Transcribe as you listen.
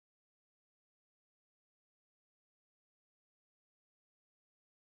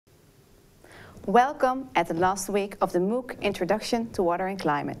Welcome at the last week of the MOOC Introduction to Water and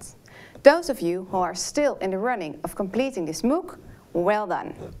Climate. Those of you who are still in the running of completing this MOOC, well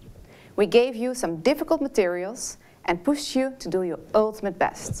done. We gave you some difficult materials and pushed you to do your ultimate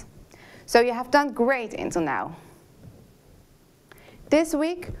best. So you have done great until now. This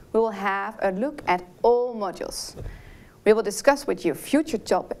week we will have a look at all modules. We will discuss with you future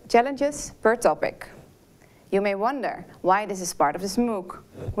challenges per topic. You may wonder why this is part of this MOOC.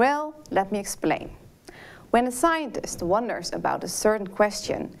 Well, let me explain. When a scientist wonders about a certain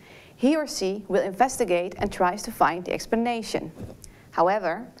question, he or she will investigate and tries to find the explanation.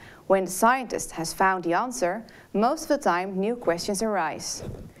 However, when the scientist has found the answer, most of the time new questions arise.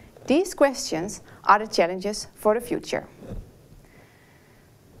 These questions are the challenges for the future.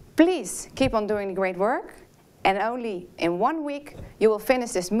 Please keep on doing the great work, and only in 1 week you will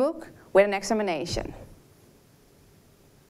finish this MOOC with an examination.